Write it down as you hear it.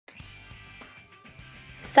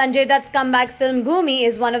Sanjay Dutt's comeback film Bhumi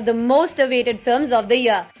is one of the most awaited films of the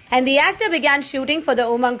year, and the actor began shooting for the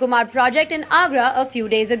Umang Kumar project in Agra a few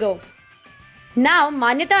days ago. Now,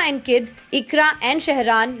 Maanayata and kids Iqra and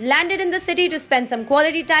Shahraan landed in the city to spend some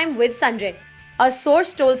quality time with Sanjay. A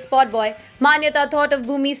source told Spotboye, Maanayata thought of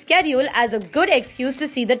Bhumi's schedule as a good excuse to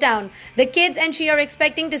see the town. The kids and she are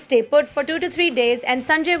expecting to stay put for 2 to 3 days, and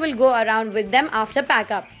Sanjay will go around with them after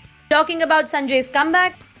pack-up. Talking about Sanjay's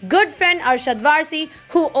comeback, good friend Arshad Varsi,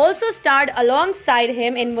 who also starred alongside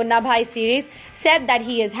him in Munna Bhai series, said that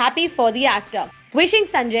he is happy for the actor. Wishing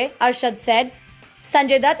Sanjay, Arshad said,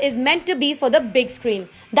 Sanjay Dutt is meant to be for the big screen.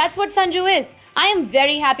 That's what Sanju is. I am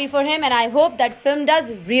very happy for him and I hope that film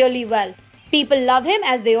does really well. People love him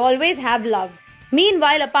as they always have loved.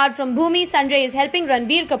 Meanwhile, apart from Bhumi, Sanjay is helping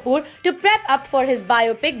Ranbir Kapoor to prep up for his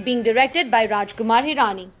biopic being directed by Rajkumar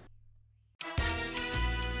Hirani.